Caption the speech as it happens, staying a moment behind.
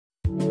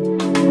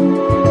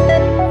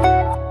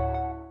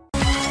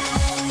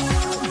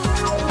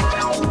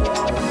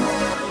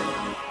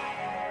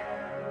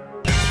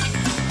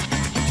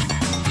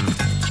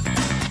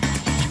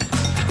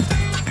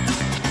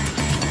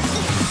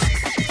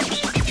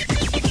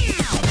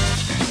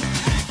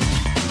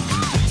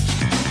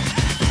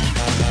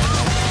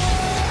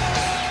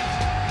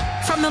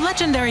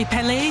legendary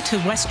Pelé to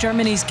West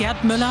Germany's Gerd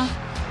Müller,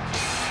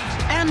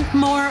 and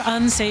more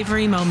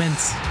unsavory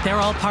moments. They're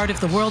all part of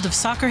the world of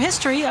soccer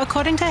history,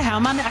 according to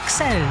German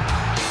Aczel.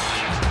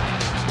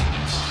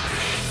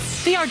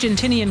 The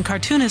Argentinian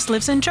cartoonist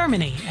lives in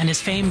Germany and is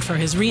famed for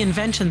his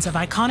reinventions of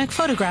iconic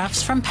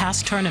photographs from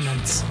past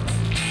tournaments.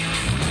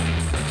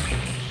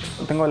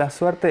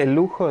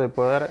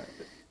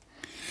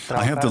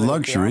 I have the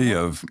luxury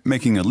of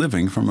making a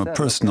living from a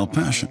personal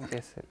passion.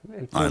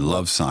 I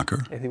love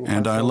soccer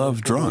and I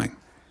love drawing.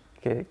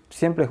 As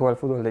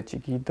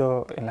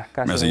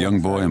a young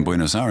boy in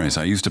Buenos Aires,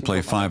 I used to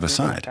play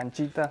five-a-side.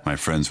 My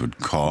friends would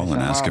call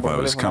and ask if I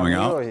was coming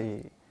out.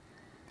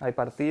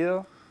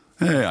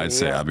 Hey, I'd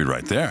say I'll be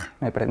right there.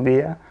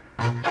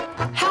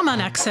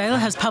 German Aczel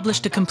has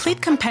published a complete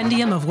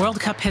compendium of World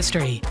Cup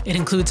history. It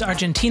includes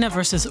Argentina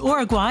versus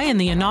Uruguay in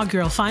the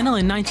inaugural final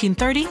in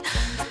 1930,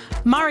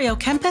 Mario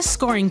Kempes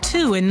scoring 2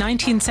 in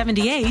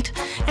 1978,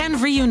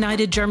 and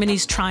reunited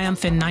Germany's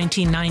triumph in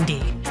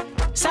 1990.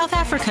 South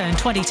Africa in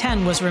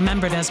 2010 was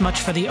remembered as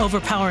much for the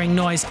overpowering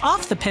noise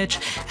off the pitch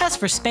as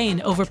for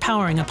Spain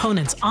overpowering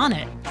opponents on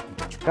it.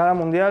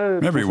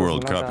 Every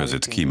World Cup has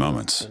its key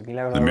moments.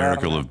 The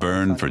miracle of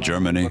Bern for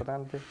Germany,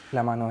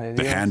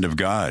 the hand of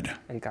God,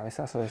 the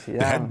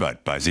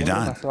headbutt by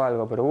Zidane.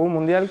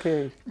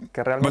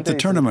 But the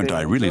tournament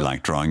I really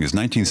like drawing is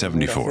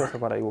 1974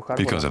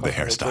 because of the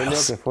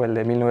hairstyles.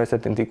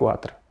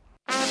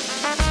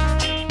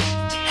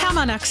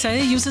 German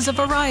Aczel uses a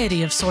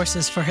variety of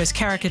sources for his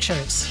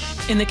caricatures.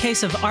 In the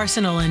case of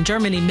Arsenal and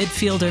Germany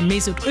midfielder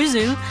Mesut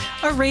Özil,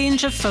 a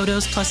range of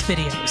photos plus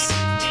videos.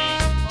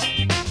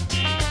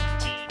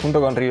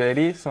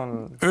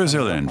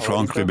 Özil and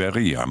Franck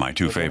Ribéry are my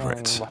two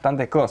favorites.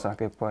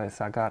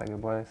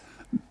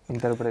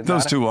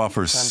 Those two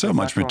offer so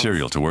much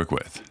material to work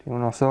with.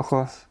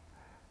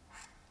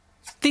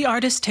 The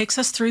artist takes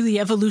us through the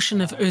evolution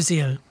of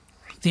Özil.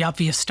 The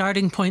obvious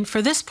starting point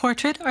for this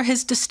portrait are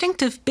his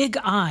distinctive big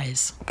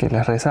eyes.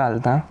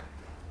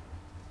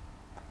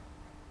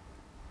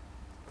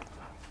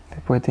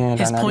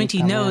 His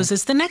pointy nose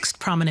is the next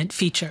prominent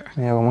feature.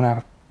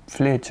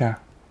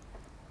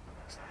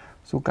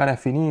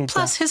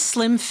 Plus his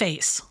slim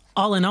face.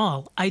 All in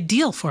all,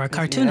 ideal for a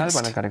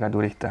cartoonist.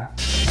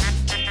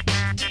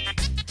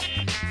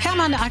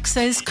 German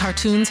Aczel's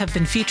cartoons have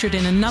been featured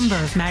in a number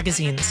of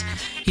magazines.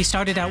 He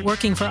started out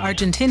working for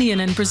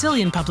Argentinian and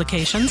Brazilian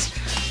publications,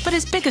 but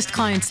his biggest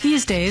clients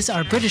these days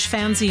are British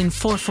fanzine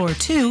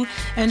FourFourTwo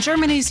and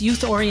Germany's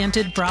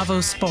youth-oriented Bravo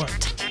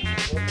Sport.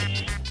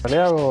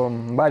 There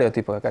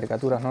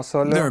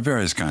are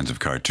various kinds of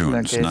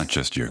cartoons, not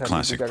just your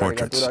classic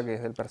portraits. For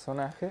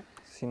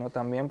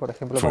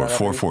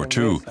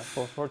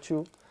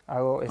FourFourTwo,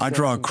 I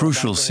draw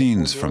crucial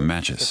scenes from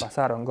matches,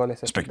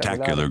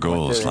 spectacular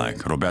goals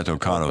like Roberto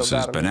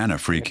Carlos's banana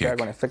free kick.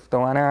 At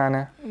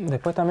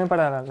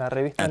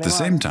the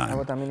same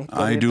time,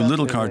 I do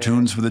little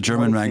cartoons for the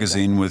German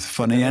magazine with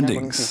funny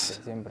endings.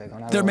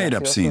 They're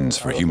made-up scenes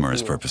for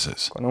humorous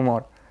purposes.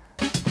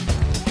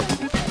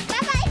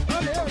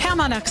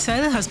 German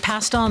Aczel has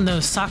passed on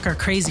those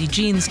soccer-crazy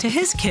genes to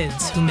his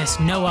kids who miss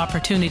no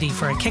opportunity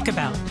for a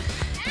kickabout.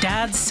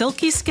 Dad's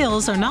silky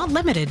skills are not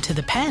limited to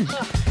the pen.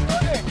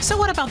 So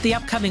what about the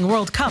upcoming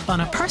World Cup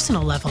on a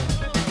personal level?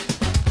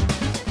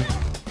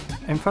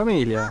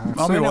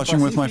 I'll be watching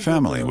with my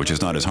family, which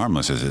is not as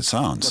harmless as it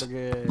sounds.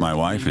 My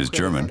wife is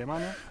German,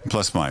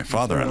 plus my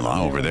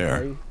father-in-law over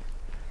there.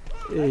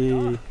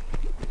 The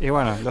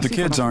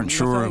kids aren't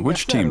sure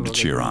which team to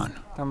cheer on.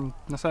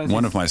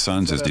 One of my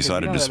sons has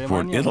decided to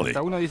support Italy,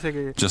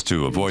 just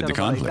to avoid the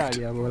conflict.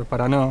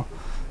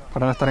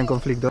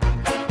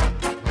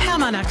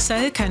 German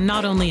Aczel can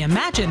not only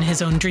imagine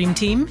his own dream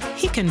team,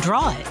 he can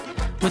draw it.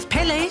 With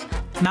Pelé,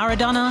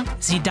 Maradona,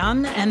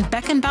 Zidane, and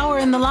Beckenbauer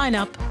in the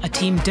lineup, a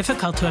team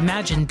difficult to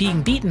imagine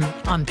being beaten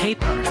on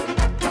paper.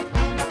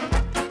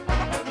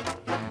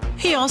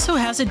 He also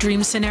has a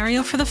dream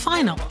scenario for the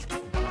final.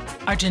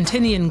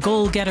 Argentinian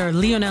goal-getter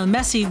Lionel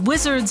Messi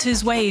wizards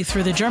his way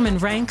through the German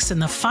ranks in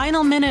the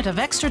final minute of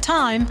extra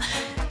time,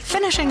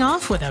 finishing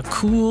off with a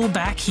cool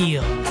back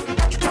heel.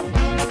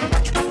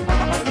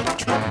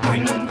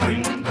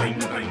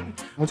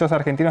 A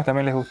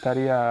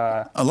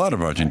lot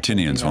of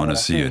Argentinians want to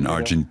see an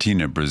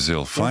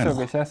Argentina-Brazil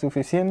final.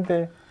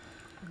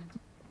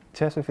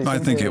 I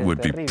think it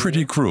would be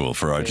pretty cruel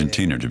for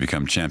Argentina to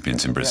become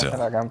champions in Brazil.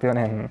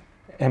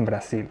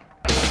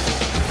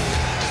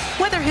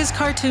 Whether his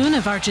cartoon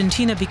of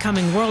Argentina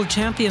becoming world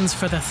champions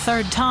for the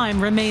third time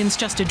remains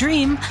just a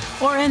dream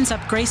or ends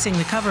up gracing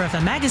the cover of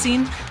a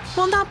magazine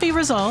will not be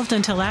resolved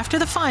until after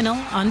the final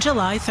on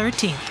July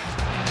 13th.